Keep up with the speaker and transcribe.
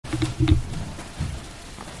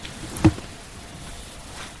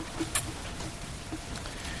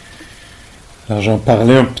Alors j'en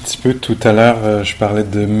parlais un petit peu tout à l'heure, je parlais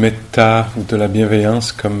de méta, de la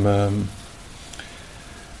bienveillance comme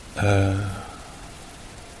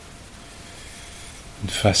une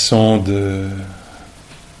façon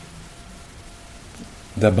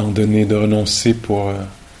d'abandonner, de renoncer pour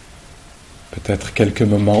peut-être quelques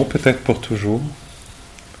moments, ou peut-être pour toujours.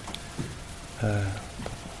 Une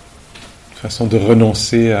façon de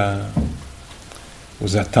renoncer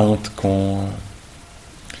aux attentes qu'on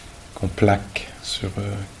plaque sur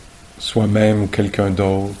soi-même ou quelqu'un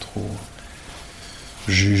d'autre, aux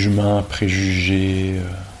jugements, préjugés,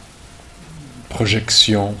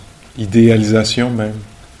 projections, idéalisation même.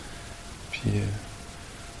 Puis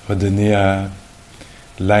redonner à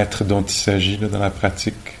l'être dont il s'agit là, dans la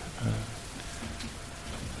pratique,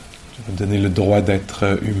 redonner le droit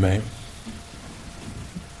d'être humain,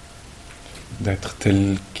 d'être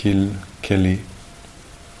tel qu'elle est.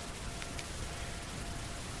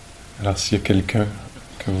 Alors s'il y a quelqu'un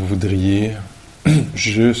que vous voudriez,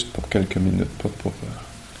 juste pour quelques minutes,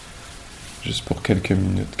 juste pour quelques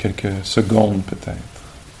minutes, quelques secondes peut-être,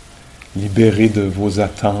 libérer de vos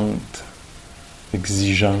attentes,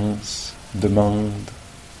 exigences, demandes.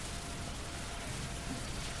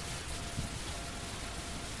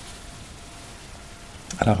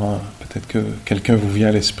 Alors peut-être que quelqu'un vous vient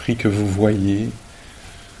à l'esprit que vous voyez,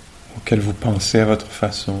 auquel vous pensez à votre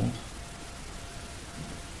façon.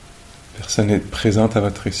 Personne n'est présente à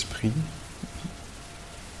votre esprit.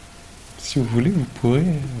 Si vous voulez, vous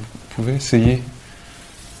pouvez essayer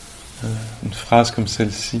une phrase comme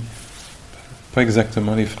celle-ci. Pas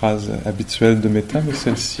exactement les phrases habituelles de méta, mais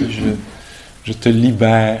celle-ci, je te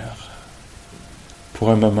libère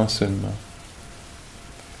pour un moment seulement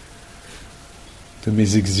de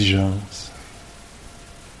mes exigences.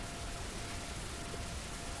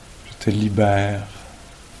 Je te libère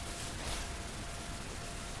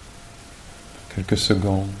quelques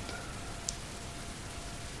secondes.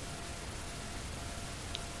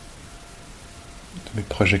 De mes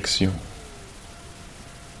projections,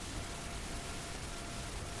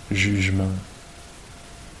 jugements,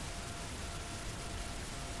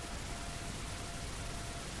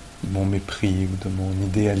 de mon mépris ou de mon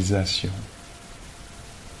idéalisation.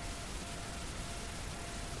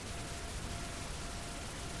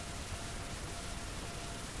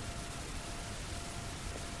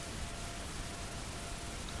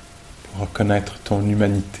 Reconnaître ton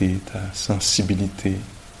humanité, ta sensibilité,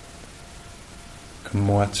 comme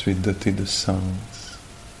moi tu es doté de sens,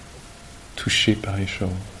 touché par les choses.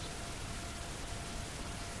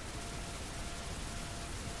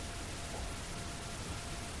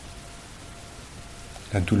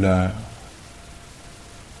 La douleur,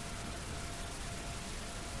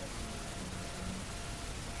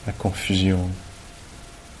 la confusion,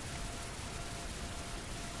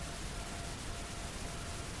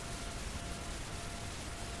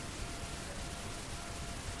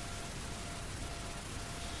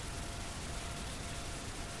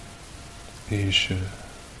 et je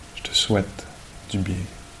te souhaite du bien.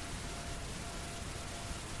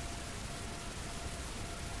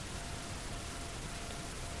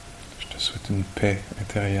 Je te souhaite une paix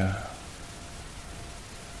intérieure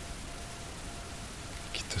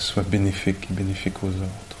qui te soit bénéfique et bénéfique aux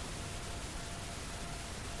autres.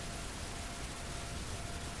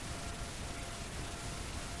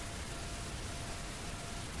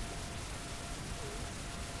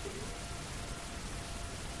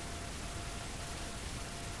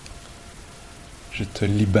 Je te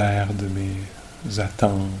libère de mes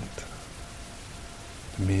attentes,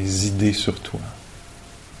 de mes idées sur toi.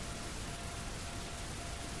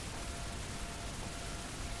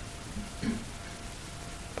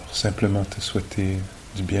 Pour simplement te souhaiter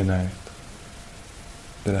du bien-être,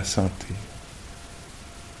 de la santé.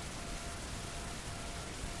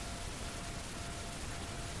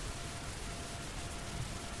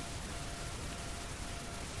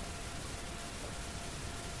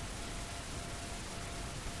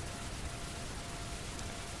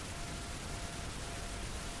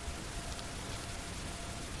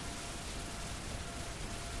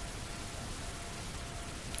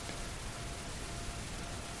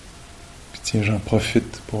 Tiens, j'en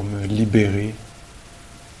profite pour me libérer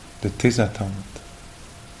de tes attentes.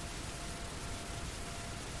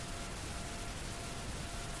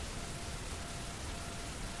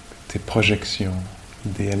 Tes projections,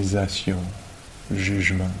 idéalisations,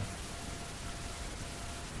 jugements.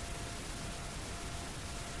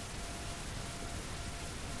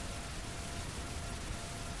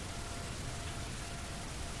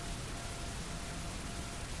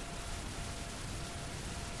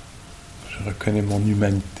 Je reconnais mon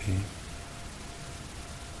humanité.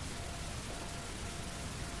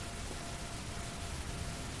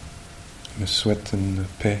 Je me souhaite une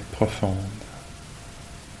paix profonde.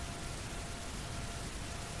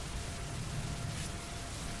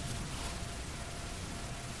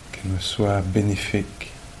 Qu'elle me soit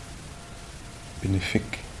bénéfique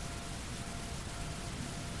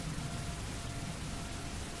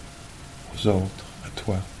aux autres, à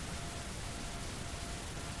toi.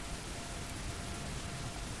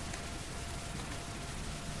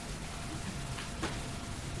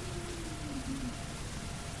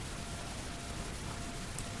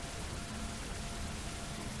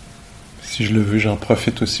 Si je le veux, j'en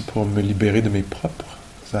profite aussi pour me libérer de mes propres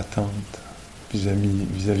attentes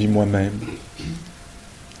vis-à-vis moi-même,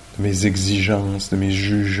 de mes exigences, de mes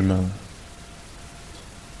jugements.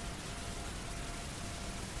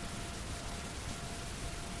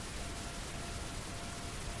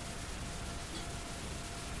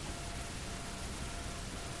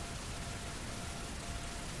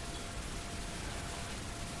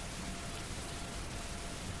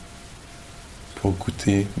 Pour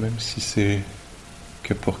goûter, même si c'est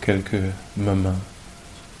que pour quelques moments,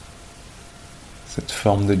 cette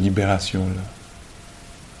forme de libération-là,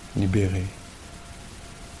 libérée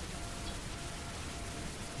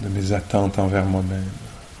de mes attentes envers moi-même,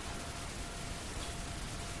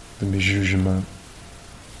 de mes jugements,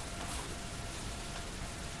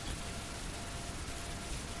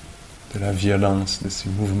 de la violence de ces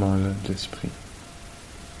mouvements-là de l'esprit.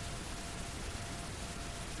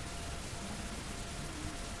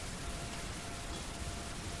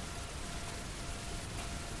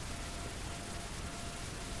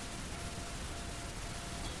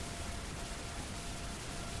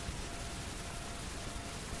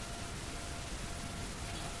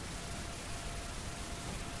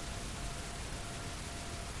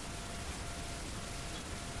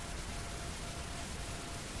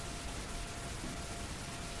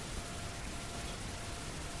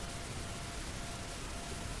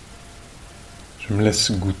 Je me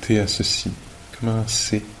laisse goûter à ceci. Comment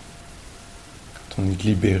c'est quand on est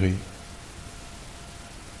libéré de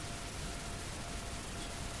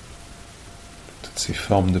toutes ces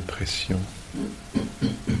formes de pression,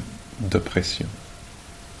 d'oppression.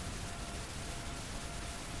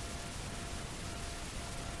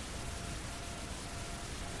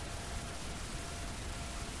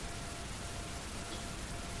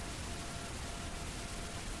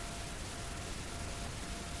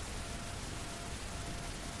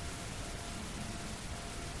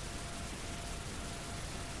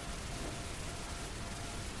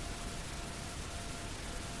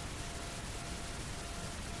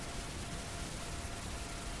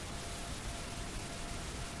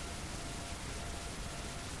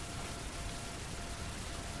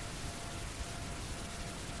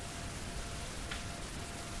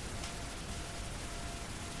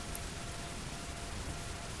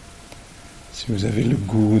 Si vous avez le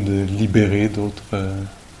goût de libérer d'autres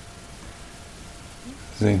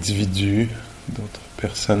individus, d'autres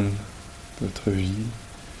personnes de votre vie,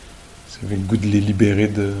 si vous avez le goût de les libérer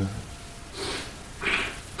de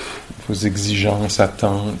vos exigences,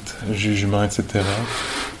 attentes, jugements, etc.,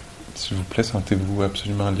 s'il vous plaît, sentez-vous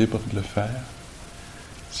absolument libre de le faire.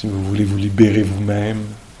 Si vous voulez vous libérer vous-même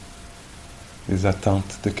des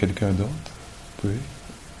attentes de quelqu'un d'autre, vous pouvez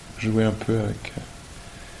jouer un peu avec...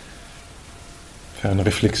 faire une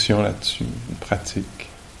réflexion là-dessus, une pratique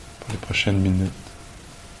pour les prochaines minutes.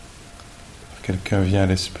 Quelqu'un vient à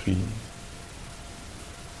l'esprit,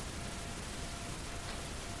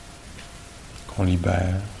 qu'on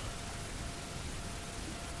libère.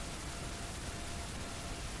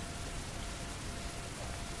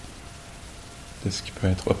 De ce qui peut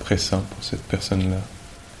être oppressant pour cette personne-là,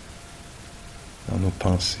 dans nos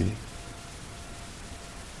pensées.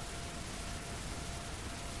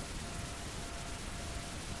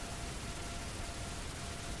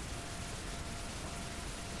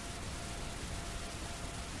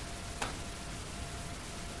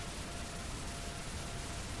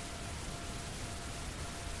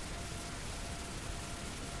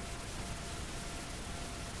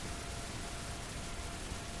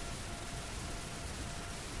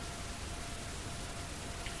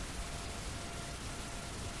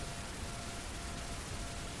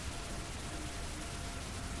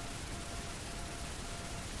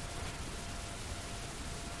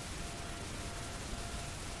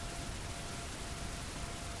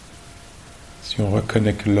 Si on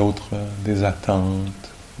reconnaît que l'autre a des attentes,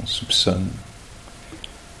 on soupçonne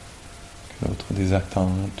que l'autre a des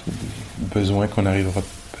attentes ou des besoins qu'on n'arrivera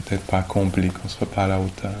peut-être pas à combler, qu'on ne sera pas à la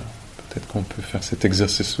hauteur, on peut peut-être qu'on peut faire cet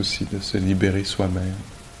exercice aussi de se libérer soi-même.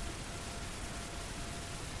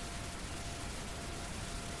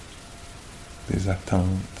 Des attentes,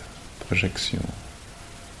 projections,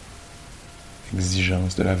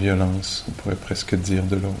 exigences de la violence, on pourrait presque dire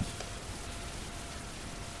de l'autre.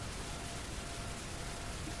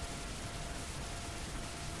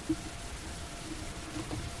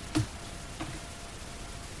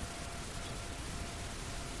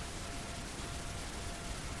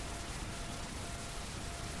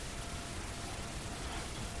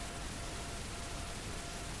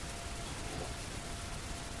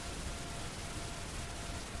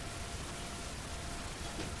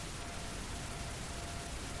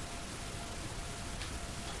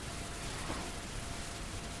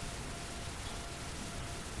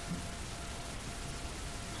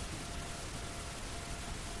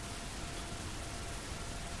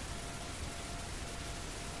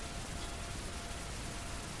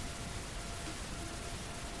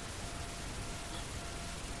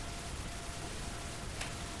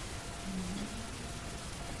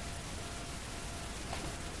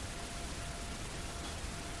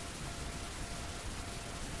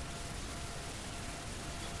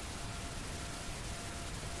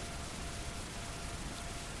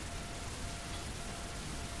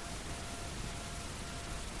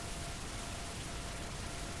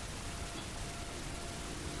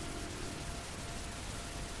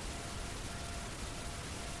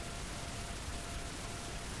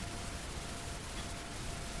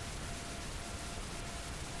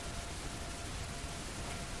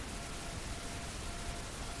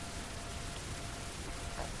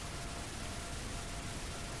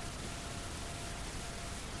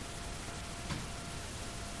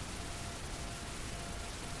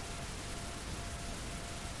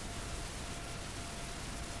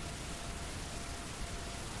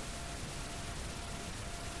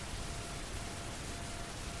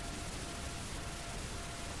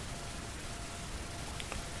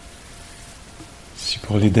 Si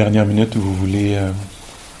pour les dernières minutes vous voulez,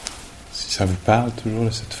 si ça vous parle toujours de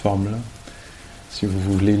cette forme-là, si vous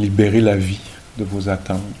voulez libérer la vie de vos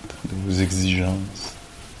attentes, de vos exigences,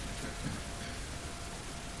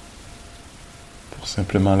 pour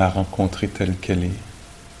simplement la rencontrer telle qu'elle est,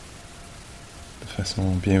 de façon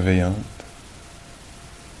bienveillante,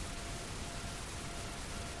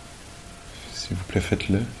 s'il vous plaît,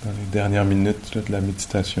 faites-le dans les dernières minutes de la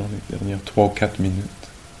méditation, les dernières 3 ou 4 minutes.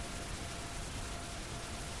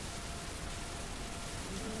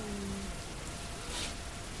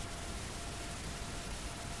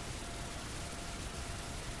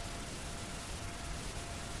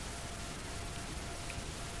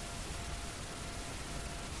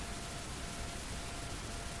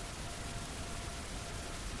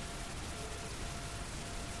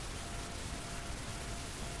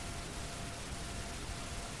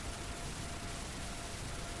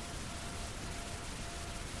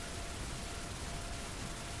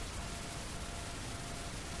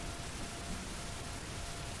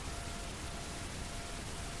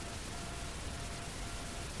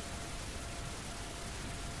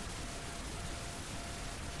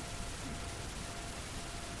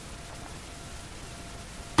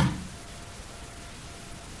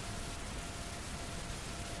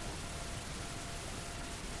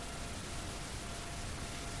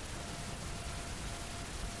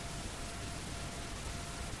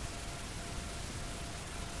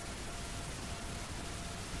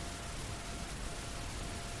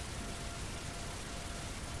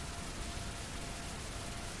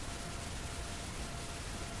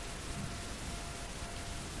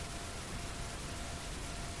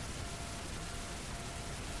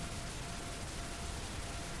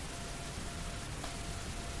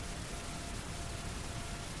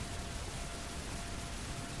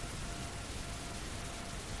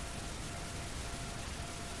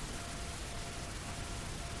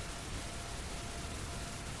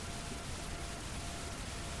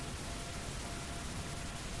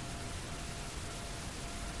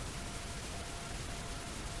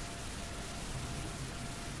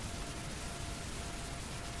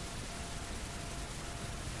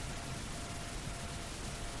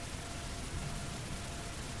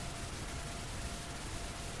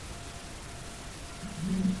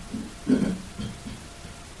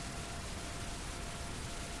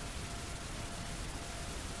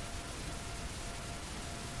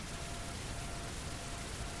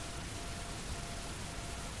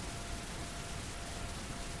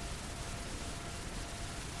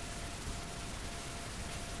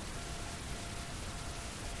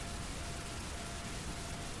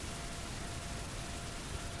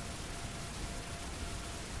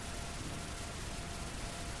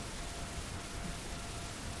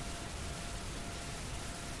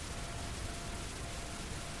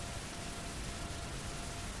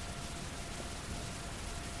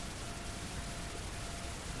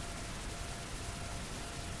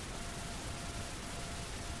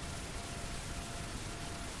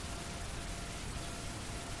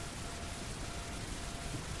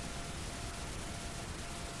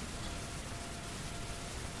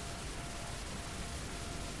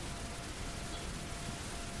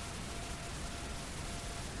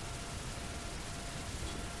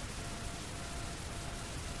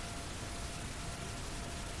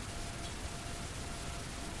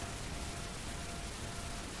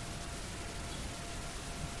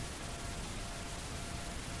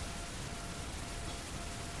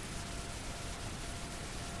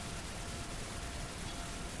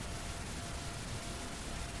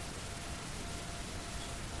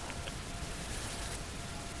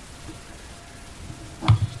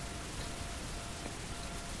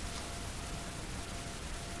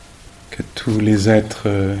 tous les êtres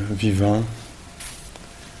vivants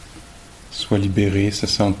soient libérés, se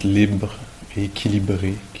sentent libres et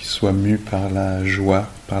équilibrés, qu'ils soient mus par la joie,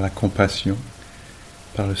 par la compassion,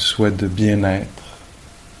 par le souhait de bien-être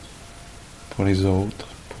pour les autres,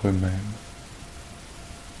 pour eux-mêmes.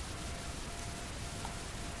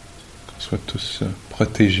 Qu'on soit tous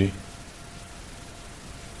protégés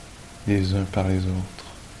les uns par les autres.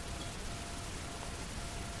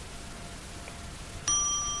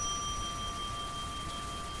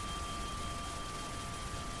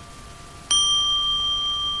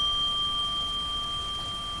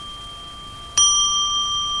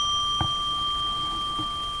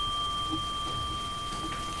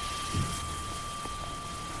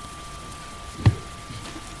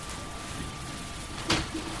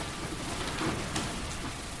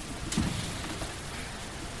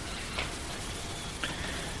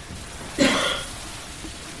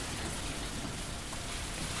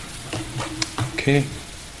 Ok,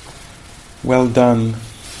 well done,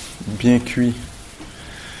 bien cuit.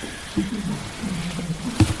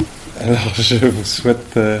 Alors je vous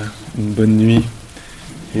souhaite une bonne nuit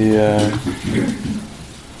et à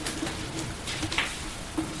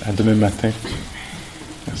demain matin.